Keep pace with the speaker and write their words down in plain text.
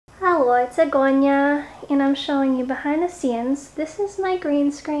Hello, it's Agoniya, and I'm showing you behind the scenes. This is my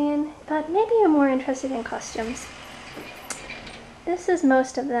green screen, but maybe you're more interested in costumes. This is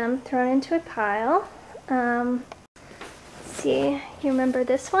most of them thrown into a pile. Let's see, you remember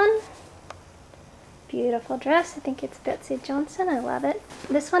this one? Beautiful dress. I think it's Betsy Johnson. I love it.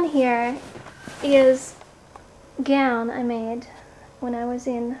 This one here is a gown I made when I was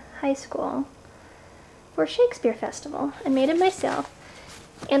in high school for Shakespeare Festival. I made it myself.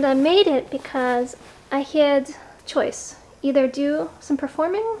 And I made it because I had choice. Either do some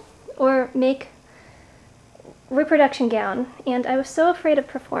performing or make reproduction gown. And I was so afraid of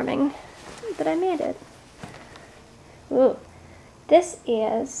performing that I made it. Ooh. This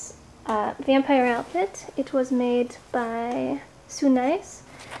is a vampire outfit. It was made by Sue Nice.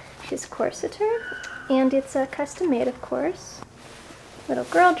 She's a corseter. And it's a custom made, of course. Little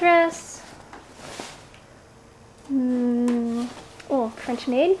girl dress. Oh, French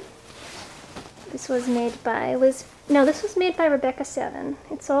maid. This was made by this was made by Rebecca 7.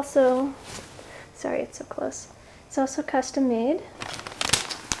 It's also, sorry, it's so close. It's also custom made.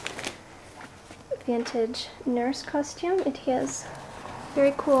 Vintage nurse costume. It has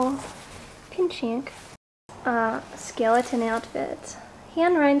very cool pin shank. Skeleton outfit.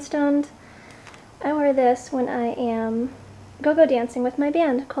 Hand rhinestoned. I wear this when I am go-go dancing with my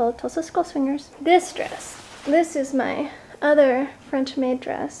band called Tulsa Skull Swingers. This dress. This is my other French maid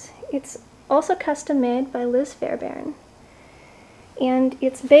dress. It's also custom made by Liz Fairbairn. And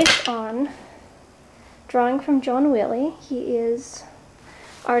it's based on drawing from John Willie. He is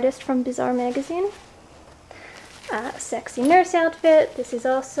artist from Bizarre magazine. Sexy nurse outfit. This is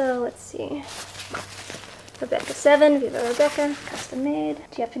also, let's see, Rebecca 7, Viva Rebecca, custom made.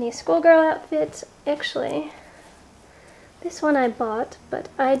 Japanese schoolgirl outfit. Actually, this one I bought, but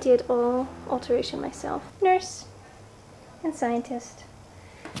I did all alteration myself. Nurse and scientist.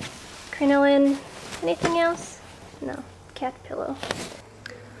 Crinoline. Anything else? No. Cat pillow.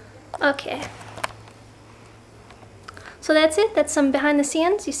 Okay. So that's it. That's some behind the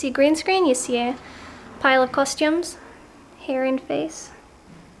scenes. You see green screen. You see a pile of costumes. Hair and face.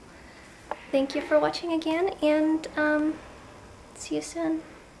 Thank you for watching again, and see you soon.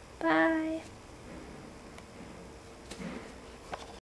 Bye.